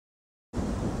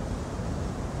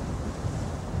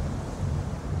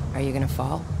Are you gonna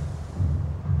fall?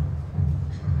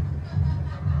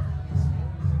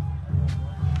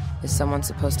 Is someone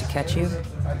supposed to catch you?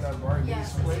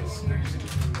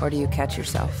 Or do you catch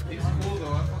yourself?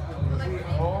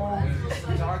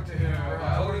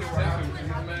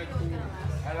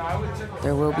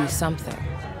 There will be something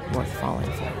worth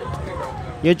falling for.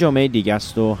 یه جمعه دیگه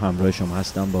است و همراه شما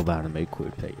هستم با برنامه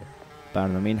کویر پلیر.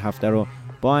 برنامه این هفته رو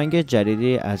با آهنگ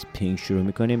جدیدی از پینک شروع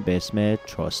می‌کنیم به اسم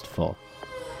Trust Fall.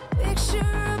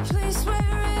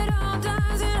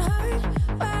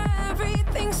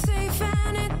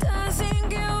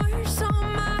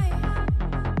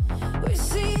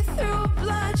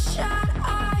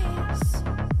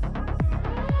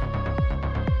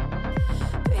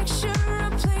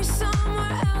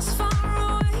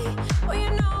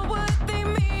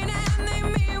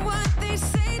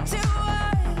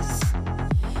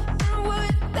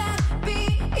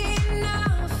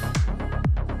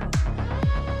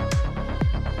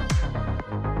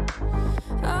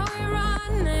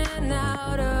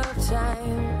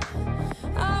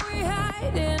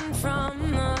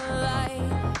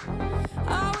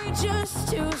 Just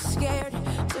too scared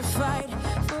to fight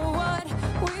for what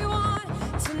we want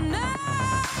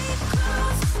tonight.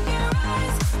 Close your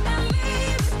eyes and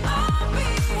leave it all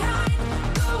behind.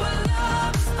 Go where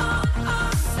love's on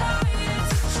our side.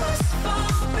 It's a trust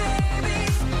fall, baby.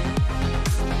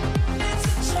 It's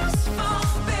a trust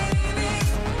fall, baby.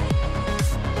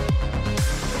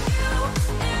 You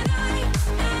and I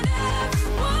and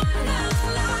everyone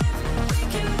alive, we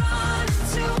can run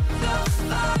to the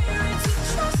fire. It's a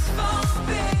trust fall,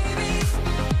 baby.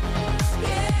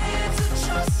 Yeah, it's a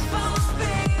trust fall,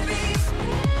 baby.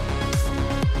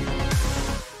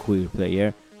 کویر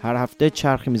پلیر هر هفته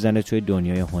چرخی میزنه توی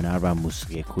دنیای هنر و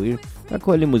موسیقی کویر و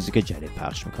کلی موزیک جدید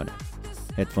پخش میکنه.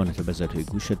 هدفونتو بذار توی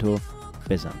گوشتو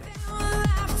بزن بریم.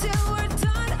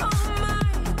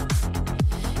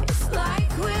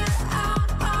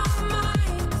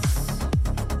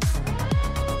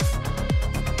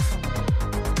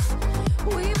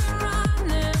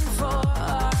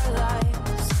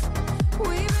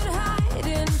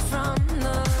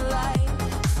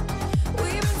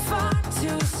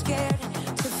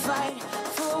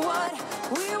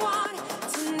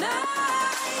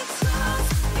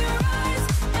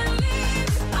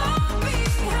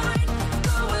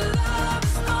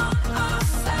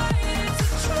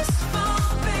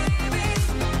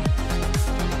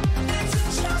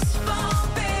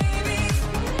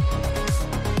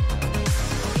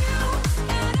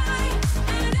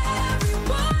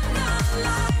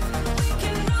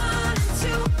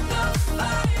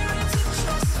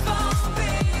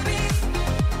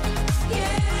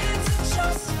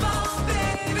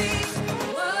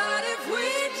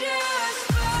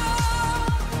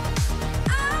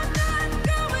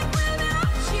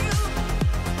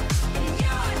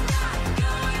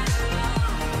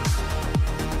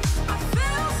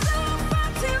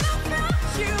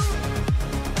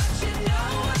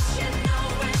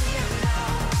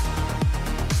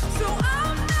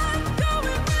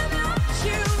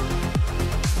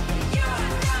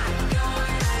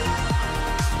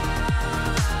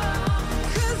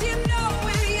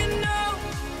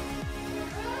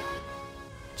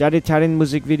 جدیدترین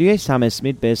موزیک ویدیوی سم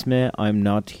اسمیت به اسم I'm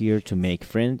not here to make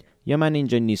friend یا من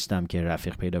اینجا نیستم که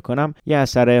رفیق پیدا کنم یه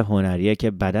اثر هنریه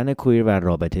که بدن کویر و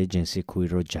رابطه جنسی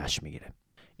کویر رو جشن میگیره.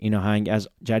 این آهنگ از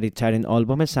جدیدترین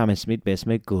آلبوم سم اسمیت به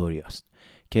اسم گلوریا است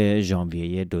که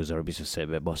ژانویه 2023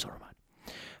 به بازار اومد.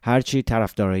 هرچی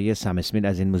طرفدارای سم اسمیت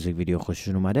از این موزیک ویدیو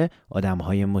خوششون اومده،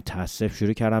 آدم‌های متأسف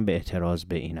شروع کردن به اعتراض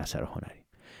به این اثر هنری.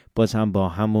 باز هم با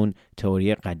همون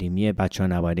تئوری قدیمی بچه‌ها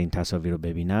نباید این تصاویر رو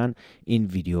ببینن، این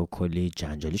ویدیو کلی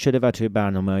جنجالی شده و توی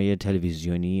برنامه‌های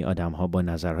تلویزیونی آدم‌ها با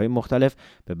نظرهای مختلف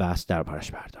به بحث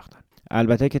دربارش پرداختن.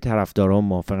 البته که طرفدارا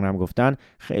موافقم گفتن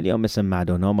خیلی‌ها مثل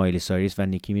مادونا، مایلی سایریس و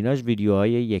نیکی میناژ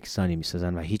ویدیوهای یکسانی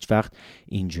می‌سازن و هیچ وقت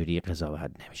اینجوری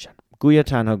قضاوت نمیشن. گویا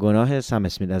تنها گناه سم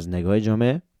اسمیت از نگاه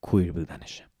جامعه کویر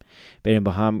بودنشه. بریم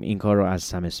با هم این کار رو از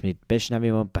سم اسمیت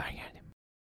بشنویم و برگردیم.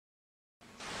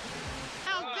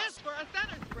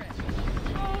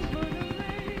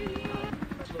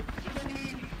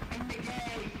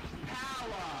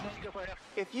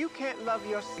 If you can't love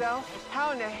yourself, how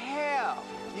in the hell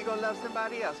you gonna love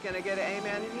somebody else? Can I get an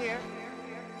amen in here?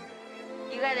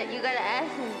 You gotta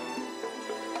ask me.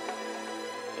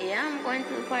 Yeah, I'm going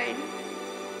to the party,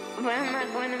 but I'm not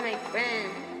going to make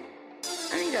friends.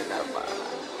 I need a love ball.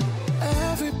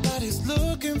 Everybody's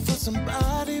looking for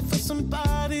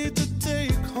somebody to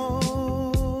take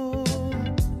home.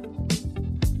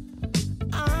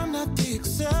 I'm not the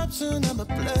exception, I'm a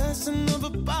blessing of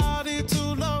a body to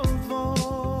love on.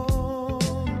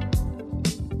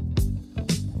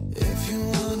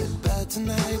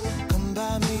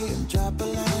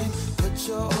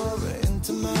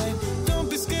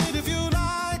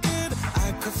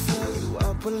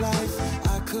 with life.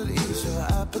 I could ease your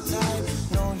appetite.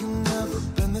 No, you've never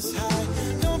been this high.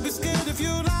 Don't be scared if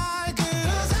you like it.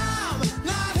 'Cause I'm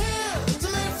not here to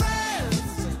make friends.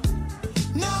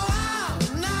 No, I'm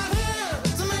not here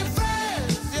to make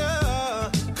friends,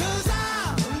 yeah. 'Cause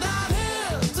I'm not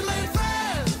here to make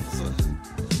friends.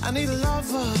 I need a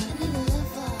lover.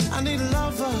 I need a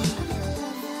lover.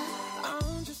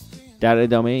 I'm just being در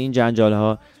ادامه این جنجال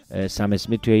ها سم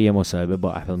اسمیت توی یه مصاحبه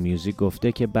با اپل میوزیک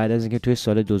گفته که بعد از اینکه توی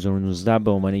سال 2019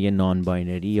 به عنوان یه نان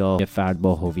باینری یا یه فرد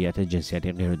با هویت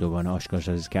جنسیتی غیر دوگانه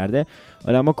آشکارسازی کرده،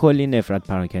 آدما کلی نفرت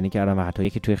پراکنی کردن و حتی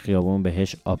یکی توی خیابون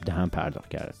بهش آب دهن پرداخت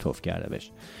کرده، توف کرده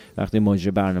بهش. وقتی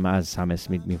مجری برنامه از سم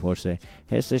اسمیت میپرسه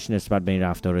حسش نسبت به این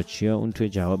رفتارا چیه، اون توی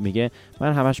جواب میگه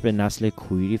من همش به نسل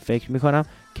کویری فکر میکنم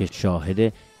که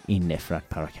شاهد این نفرت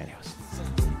پراکنی هست.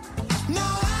 No,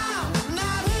 I'm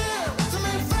not here to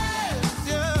make friends,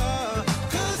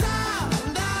 yeah. 'Cause I'm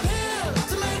not here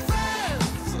to make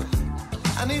friends.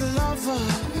 I need a lover.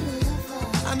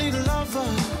 I need a lover.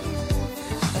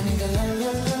 I need a la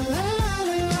la la la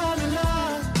la la la la.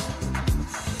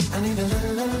 I need a la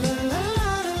la la la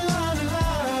la la la la.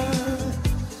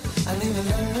 I need a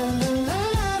la la la la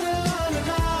la la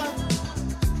la.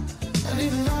 I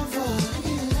need a lover.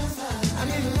 I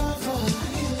need a lover.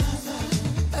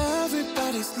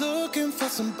 Everybody's looking for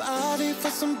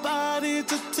somebody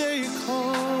to take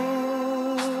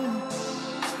home.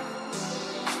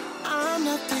 I'm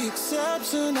not the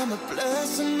exception, I'm a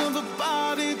blessing of a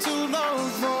body to love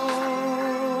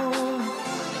from.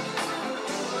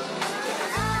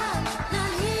 I'm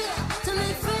not here to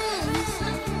make friends.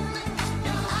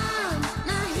 No, I'm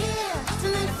not here to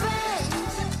make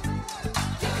friends.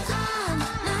 I'm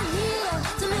not here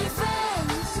to make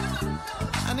friends.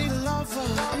 I need a lover.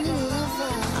 I need a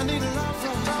lover. I need a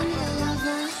lover. I need a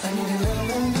lover. I need a la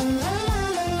la la la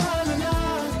la la la la.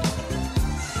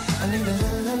 I need a la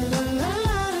la la la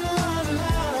la la la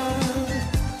la.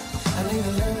 I need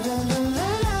a la la la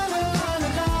la la la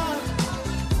la.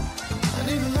 I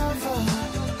need a lover.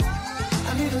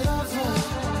 I need a lover.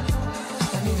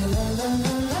 I need a la la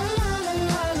la la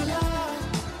la la la.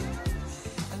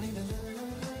 I need a la la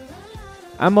la.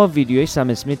 اما ویدیوی سم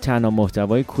اسمیت تنها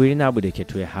محتوای کویری نبوده که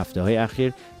توی هفته‌های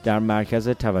اخیر در مرکز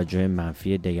توجه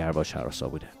منفی دگرباش هراسا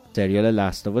بوده. سریال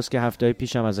لاست آف اس که هفته‌های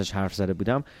پیشم ازش حرف زده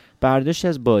بودم، برداشت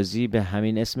از بازی به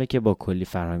همین اسمه که با کلی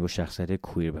فرهنگ و شخصیت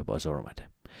کویر به بازار اومده.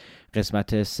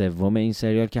 قسمت سوم این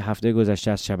سریال که هفته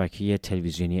گذشته از شبکه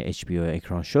تلویزیونی HBO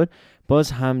اکران شد،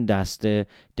 باز هم دست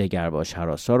دگرباش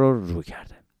هراسا رو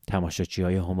کرده.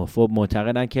 تماشاچی‌های هوموفوب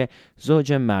معتقدن که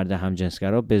زوج مرد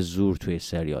همجنسگرا به زور توی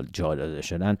سریال جا داده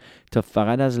شدن تا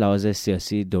فقط از لحاظ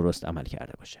سیاسی درست عمل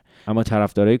کرده باشه. اما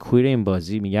طرفدارای کویر این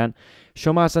بازی میگن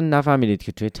شما اصلا نفهمیدید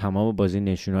که توی تمام بازی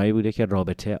نشونهایی بوده که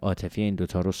رابطه عاطفی این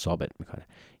دوتا رو ثابت میکنه.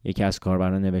 یکی از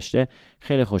کاربران نوشته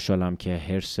خیلی خوشحالم که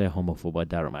هرس هوموفوبا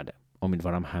در اومده.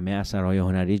 امیدوارم همه اثرهای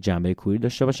هنری جنبه کویر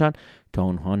داشته باشن تا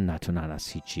اونها نتونن از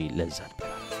هیچی لذت ببرن.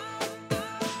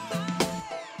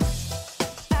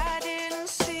 I didn't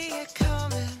see it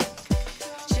coming.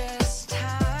 Just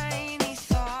tiny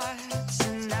thoughts,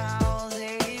 and now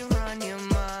they run your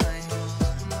mind.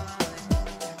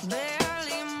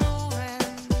 Barely moving,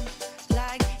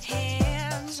 like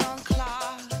hands on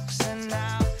clocks, and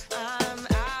now I'm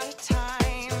out of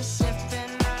time,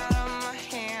 slipping out of my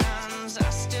hands.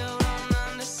 I still don't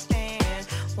understand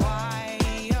why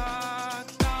you're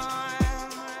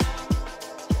gone.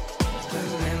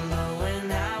 Remember when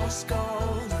I was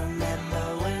gold? Remember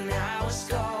when I was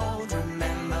gold?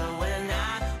 Remember when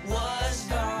I was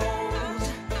gold?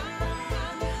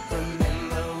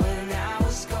 Remember when I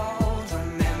was gold?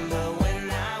 Remember when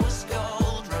I was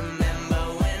gold? Remember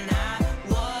when I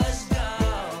was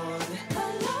gold? How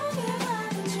long have I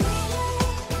been dreaming?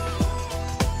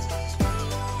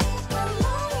 How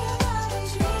long have I been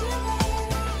dreaming?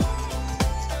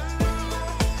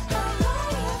 How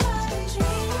long have I been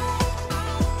dreaming?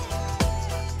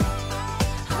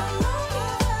 How long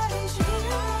have I been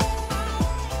dreaming?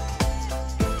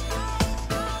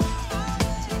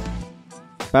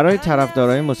 برای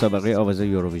طرفدارای مسابقه آواز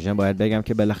یوروویژن باید بگم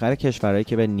که بالاخره کشورهایی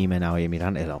که به نیمه نهایی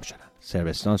میرن اعلام شدن.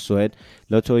 صربستان، سوئد،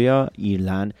 لاتویا،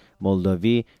 ایرلند،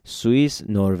 مولداوی، سوئیس،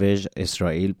 نروژ،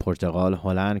 اسرائیل، پرتغال،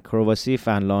 هلند، کرواسی،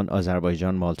 فنلاند،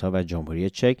 آذربایجان، مالتا و جمهوری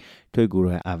چک توی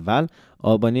گروه اول،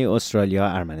 آلبانی، استرالیا،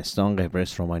 ارمنستان،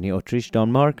 قبرس، رومانی، اتریش،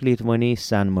 دانمارک، لیتوانی،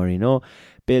 سن مارینو،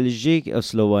 بلژیک،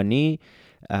 اسلوونی،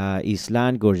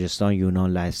 ایسلند، گرجستان،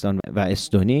 یونان، لهستان و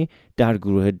استونی در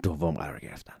گروه دوم قرار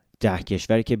گرفتن. 10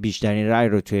 کشوری که بیشترین رأی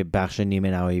رو توی بخش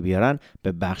نیمه نهایی بیارن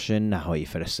به بخش نهایی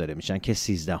فرستاده میشن که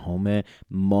 13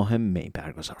 ماه می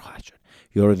برگزار خواهد شد.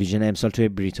 یوروویژن امسال توی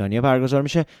بریتانیا برگزار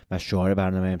میشه و شعار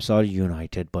برنامه امسال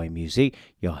United by Music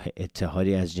یا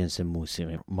اتحادی از جنس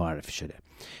موسیقی معرفی شده.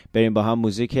 بریم با هم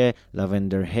موزیک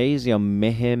لوندر هیز یا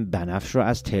مه بنفش رو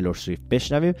از تیلور سویفت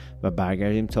بشنویم و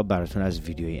برگردیم تا براتون از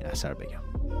ویدیوی این اثر بگم.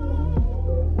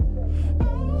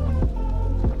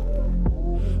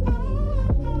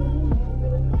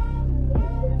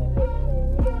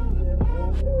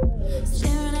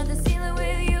 Staring at the ceiling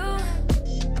with you.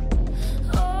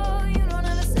 Oh, you don't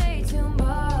ever say too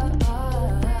much.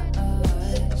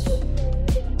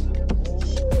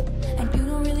 And you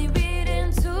don't really read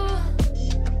into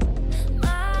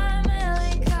my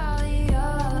melancholia.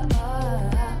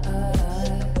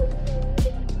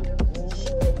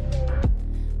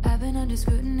 I've been under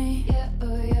scrutiny. Yeah,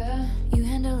 oh yeah. You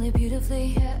handle it beautifully.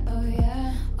 Yeah, oh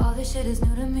yeah. All this shit is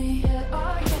new to me. Yeah,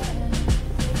 oh yeah.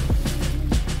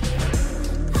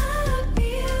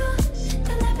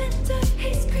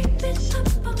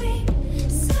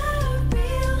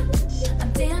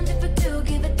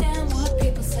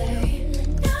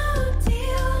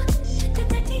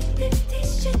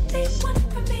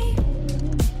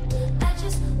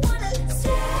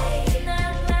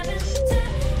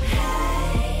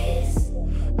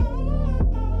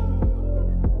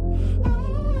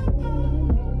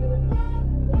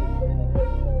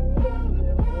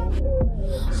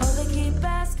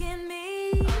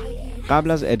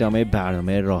 قبل از ادامه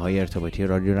برنامه راه‌های ارتباطی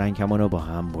رادیو رنگ کمان رو با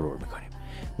هم مرور می‌کنیم.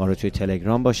 ما رو توی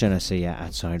تلگرام با شناسه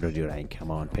 @رادیو رنگ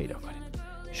کمان پیدا کنید.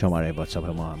 شماره واتساپ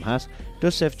ما هم هست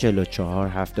 2044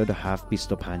 77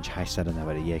 25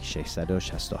 891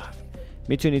 667.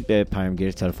 میتونید به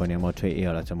پیامگیر تلفنی ما توی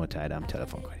ایالات متحده هم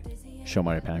تلفن کنید.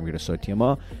 شماره پیامگیر صوتی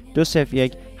ما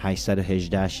 201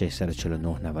 818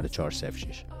 649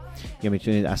 9406. یا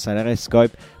میتونید از طریق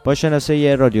اسکایپ با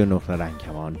شناسه رادیو نقطه رنگ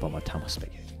کمان با ما تماس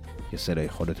بگیرید. یا صدای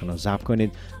خودتون رو ضبط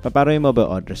کنید و برای ما به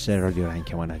آدرس رادیو رنگ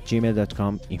کمان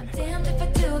 @gmail.com ایمیل کنید.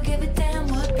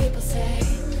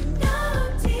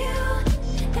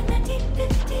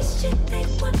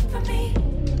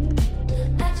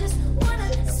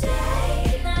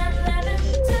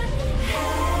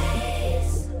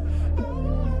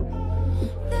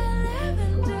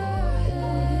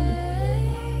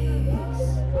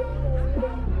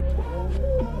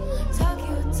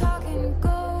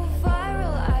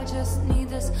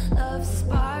 Love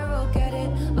spiral, get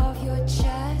it off your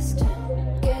chest,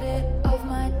 get it off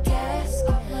my desk.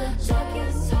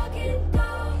 Talking, go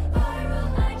viral.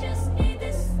 I just need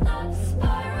this love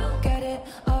spiral, get it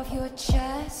off your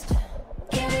chest,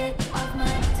 get it off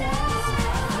my desk.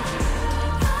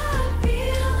 I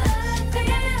feel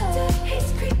he's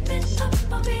creeping up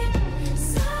on me,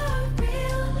 so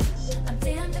real. I'm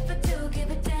damned if I do give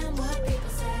a damn what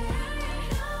people say.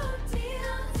 No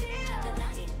deal, the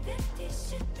 1950s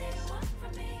shit they want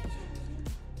from me.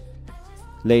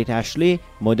 لیت اشلی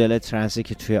مدل ترنسی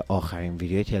که توی آخرین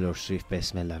ویدیو تیلور سویفت به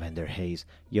اسم لوندر هیز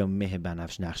یا مه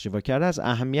بنفش نقش ایفا کرده از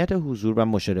اهمیت حضور و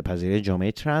مشاهده‌پذیری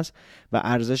جامعه ترنس و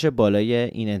ارزش بالای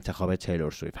این انتخاب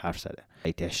تیلور سویفت حرف زده.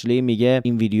 لیت اشلی میگه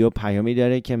این ویدیو پیامی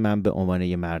داره که من به عنوان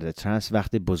یه مرد ترنس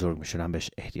وقتی بزرگ میشدم بهش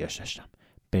احتیاج داشتم.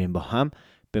 بریم با هم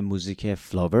به موزیک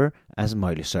فلاور از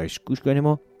مایلی سایرس گوش کنیم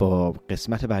و با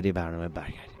قسمت بعدی برنامه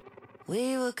برگردیم.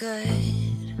 We were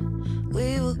good, we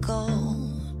were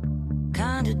gold,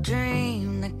 kind of dream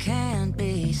that can't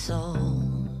be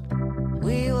sold.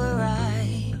 We were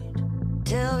right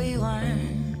till we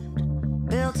weren't,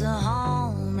 built a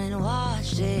home and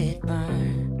watched it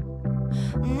burn.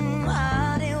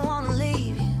 I didn't want to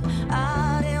leave you,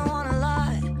 I didn't want to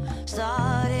lie,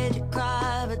 started to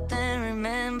cry but then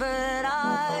remembered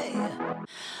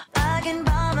I can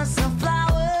buy myself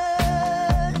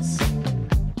flowers,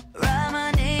 write my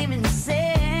name in the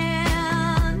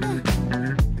sand,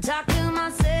 talk to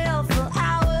myself for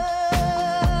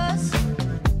hours,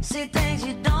 see things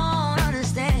you don't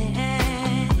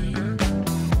understand.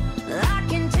 I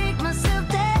can take myself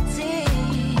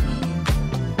dancing,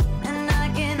 and I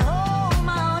can hold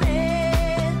my own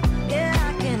head. Yeah,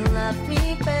 I can love me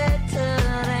better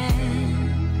than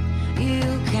you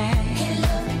can. Can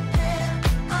love me better,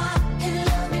 can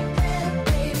love me better,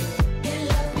 baby. Can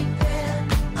love me better,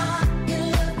 can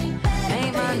love me better.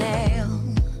 Paint my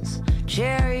nails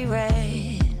cherry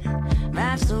red,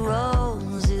 match the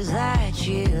roses that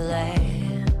you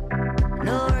laid.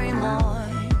 No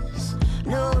remorse,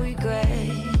 no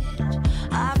regret,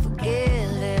 I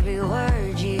forgive every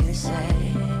word you say.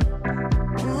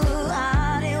 Ooh,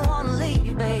 I didn't want to leave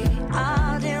you, baby,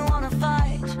 I didn't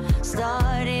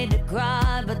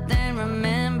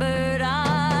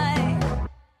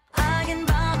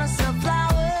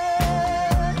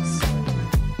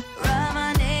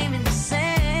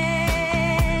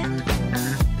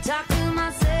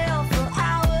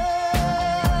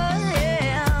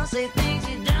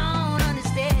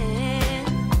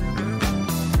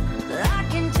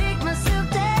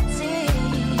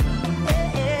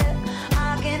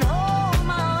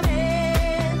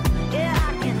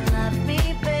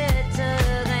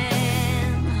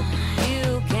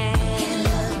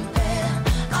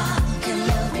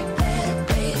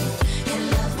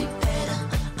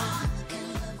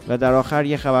و در آخر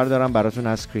یه خبر دارم براتون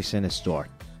از کریستین استوارت،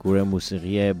 گروه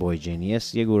موسیقی بوی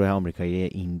جنیس، یه گروه آمریکایی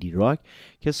ایندی راک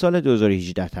که سال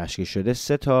 2018 تشکیل شده.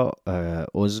 3 تا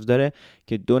عضو داره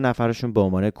که 2 نفرشون به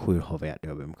عنوان کویر هویت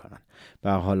یابی میکنن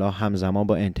و حالا همزمان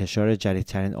با انتشار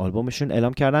جدیدترین آلبومشون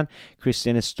اعلام کردن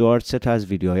کریستین استوارت 3 تا از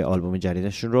ویدیوهای آلبوم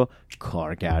جدیدشون رو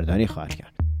کارگردانی خواهد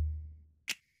کرد.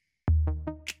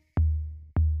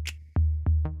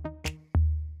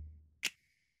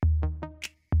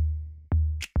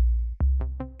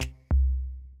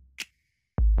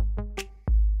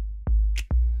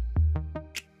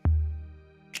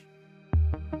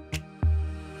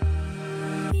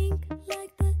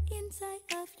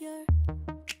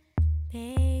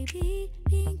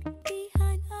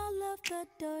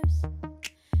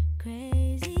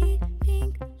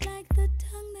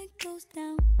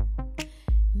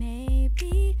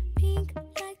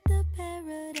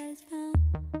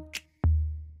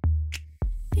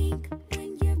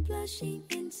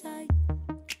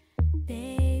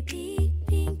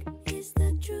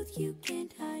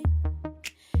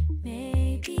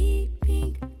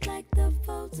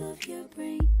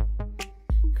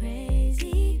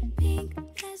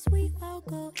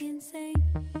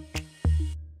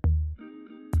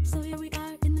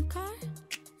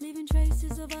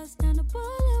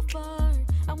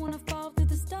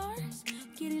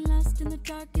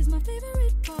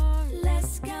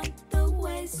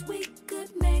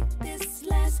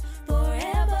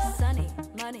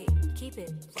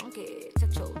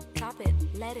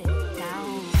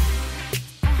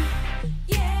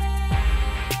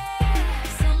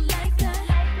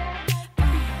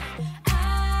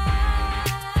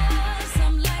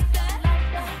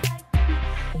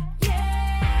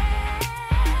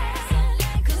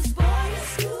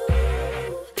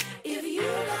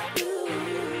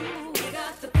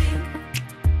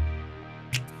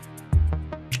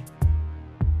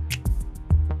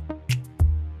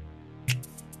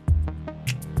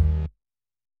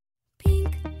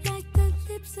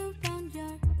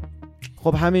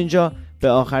 خب همینجا به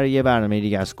آخر یه برنامه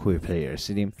دیگه از کویر پلی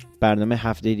رسیدیم. برنامه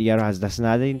هفته دیگه رو از دست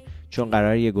ندین چون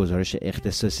قراره یه گزارش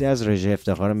اختصاصی از رژه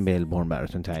افتخار ملبورن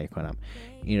براتون تهیه کنم.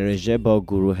 این رژه با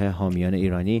گروه حامیان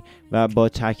ایرانی و با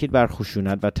تاکید بر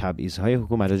خشونت و تبعیض‌های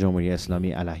حکومت جمهوری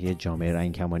اسلامی علیه جامعه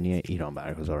رنگکمانی ایران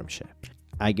برگزار میشه.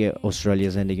 اگه استرالیا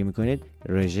زندگی میکنید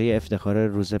رژه افتخار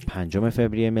روز 5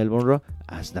 فوریه ملبورن رو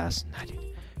از دست ندید.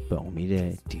 به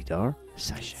امید دیدار.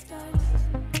 سشه.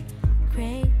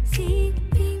 Crazy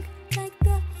pink like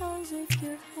the holes of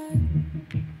your heart.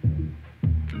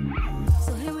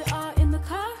 So here we are in the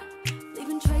car,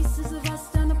 leaving traces of us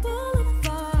down the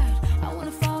boulevard. I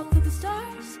wanna fall through the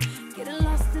stars, getting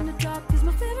lost in the dark is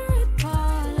my favorite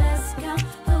part. Let's count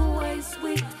the ways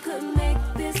we could make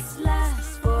this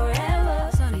last forever.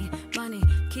 Sunny, money,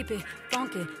 keep it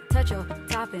funky, touch your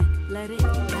top and let it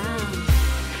down.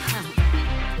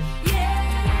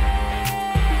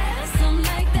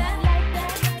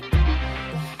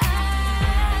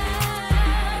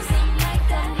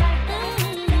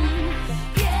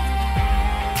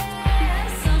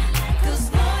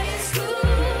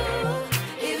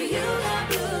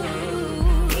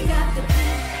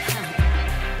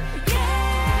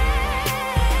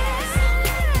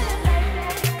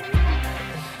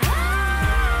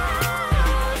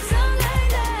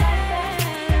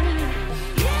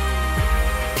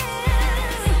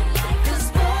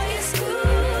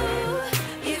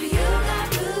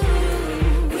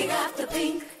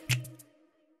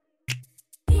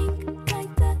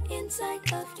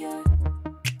 Of your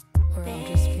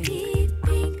baby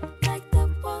pink like the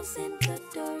walls in